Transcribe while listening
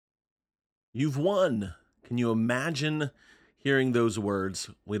You've won. Can you imagine hearing those words?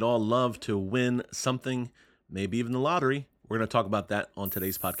 We'd all love to win something, maybe even the lottery. We're going to talk about that on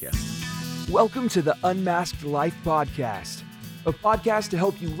today's podcast. Welcome to the Unmasked Life Podcast, a podcast to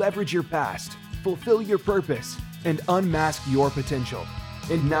help you leverage your past, fulfill your purpose, and unmask your potential.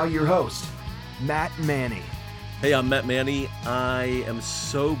 And now your host, Matt Manny. Hey, I'm Matt Manny. I am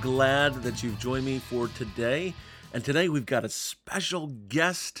so glad that you've joined me for today. And today we've got a special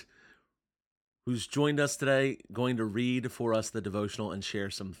guest who's joined us today, going to read for us the devotional and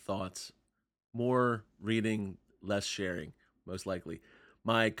share some thoughts. More reading, less sharing, most likely.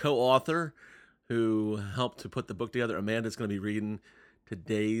 My co-author, who helped to put the book together, Amanda's going to be reading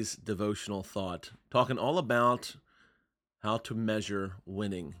today's devotional thought, talking all about how to measure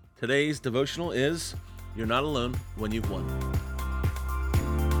winning. Today's devotional is, You're Not Alone When You've Won.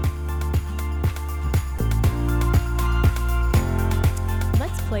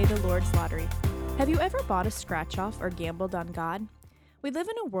 Let's play the Lord's Lottery. Have you ever bought a scratch-off or gambled on God? We live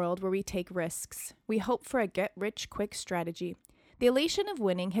in a world where we take risks. We hope for a get-rich-quick strategy. The elation of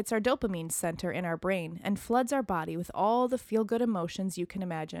winning hits our dopamine center in our brain and floods our body with all the feel-good emotions you can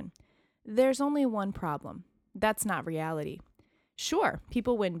imagine. There's only one problem. That's not reality. Sure,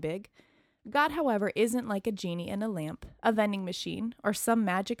 people win big. God, however, isn't like a genie in a lamp, a vending machine, or some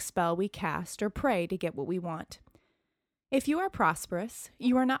magic spell we cast or pray to get what we want. If you are prosperous,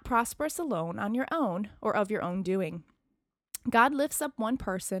 you are not prosperous alone on your own or of your own doing. God lifts up one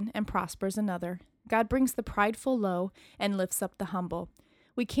person and prospers another. God brings the prideful low and lifts up the humble.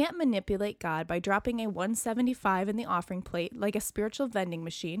 We can't manipulate God by dropping a 175 in the offering plate like a spiritual vending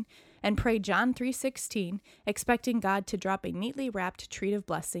machine and pray John 3:16, expecting God to drop a neatly wrapped treat of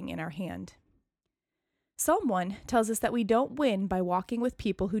blessing in our hand. Psalm 1 tells us that we don't win by walking with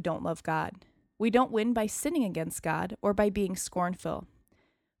people who don't love God. We don't win by sinning against God or by being scornful.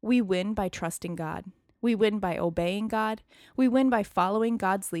 We win by trusting God. We win by obeying God. We win by following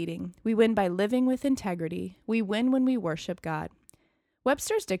God's leading. We win by living with integrity. We win when we worship God.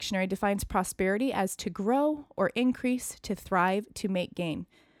 Webster's dictionary defines prosperity as to grow or increase, to thrive, to make gain.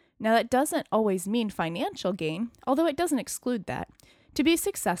 Now, that doesn't always mean financial gain, although it doesn't exclude that. To be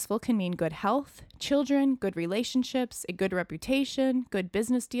successful can mean good health, children, good relationships, a good reputation, good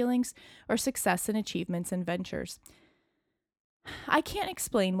business dealings, or success in achievements and ventures. I can't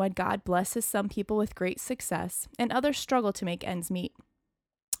explain why God blesses some people with great success and others struggle to make ends meet.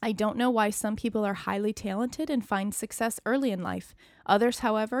 I don't know why some people are highly talented and find success early in life. Others,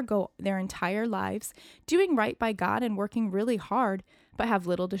 however, go their entire lives doing right by God and working really hard, but have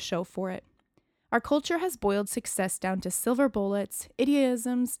little to show for it. Our culture has boiled success down to silver bullets,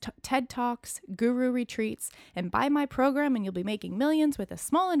 idiosyncrasies, TED Talks, guru retreats, and buy my program and you'll be making millions with a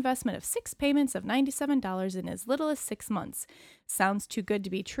small investment of 6 payments of $97 in as little as 6 months. Sounds too good to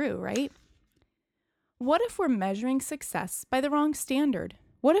be true, right? What if we're measuring success by the wrong standard?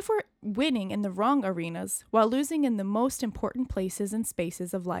 What if we're winning in the wrong arenas while losing in the most important places and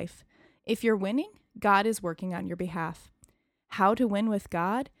spaces of life? If you're winning, God is working on your behalf. How to win with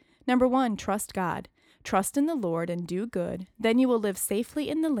God? Number 1, trust God. Trust in the Lord and do good. Then you will live safely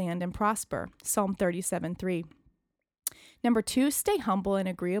in the land and prosper. Psalm 37:3. Number 2, stay humble and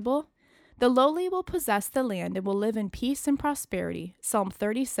agreeable. The lowly will possess the land and will live in peace and prosperity. Psalm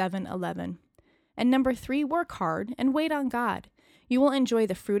 37:11. And number 3, work hard and wait on God. You will enjoy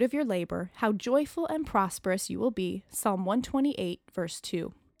the fruit of your labor. How joyful and prosperous you will be. Psalm 128, verse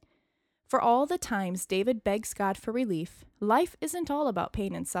 2. For all the times David begs God for relief, life isn't all about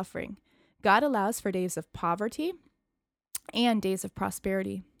pain and suffering. God allows for days of poverty and days of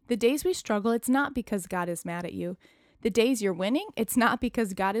prosperity. The days we struggle, it's not because God is mad at you. The days you're winning, it's not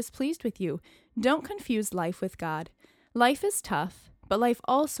because God is pleased with you. Don't confuse life with God. Life is tough, but life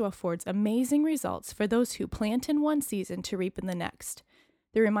also affords amazing results for those who plant in one season to reap in the next.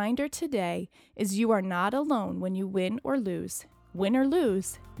 The reminder today is you are not alone when you win or lose. Win or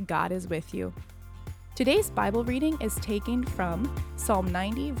lose, God is with you. Today's Bible reading is taken from Psalm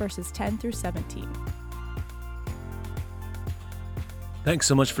 90, verses 10 through 17. Thanks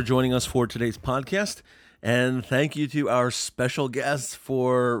so much for joining us for today's podcast. And thank you to our special guests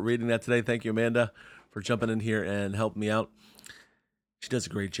for reading that today. Thank you, Amanda, for jumping in here and helping me out. She does a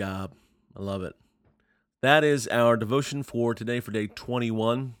great job. I love it. That is our devotion for today for day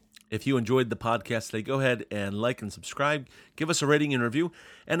 21. If you enjoyed the podcast today, go ahead and like and subscribe. Give us a rating and review.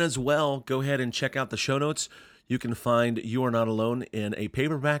 And as well, go ahead and check out the show notes. You can find You Are Not Alone in a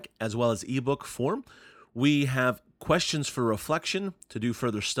paperback as well as ebook form. We have questions for reflection to do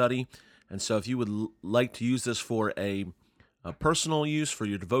further study. And so if you would like to use this for a personal use for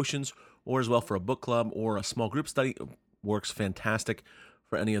your devotions or as well for a book club or a small group study, it works fantastic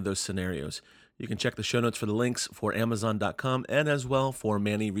for any of those scenarios. You can check the show notes for the links for Amazon.com and as well for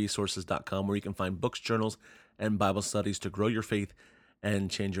MannyResources.com, where you can find books, journals, and Bible studies to grow your faith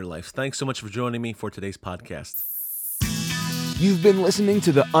and change your life. Thanks so much for joining me for today's podcast. You've been listening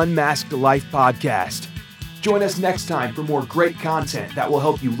to the Unmasked Life Podcast. Join us next time for more great content that will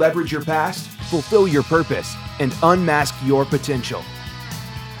help you leverage your past, fulfill your purpose, and unmask your potential.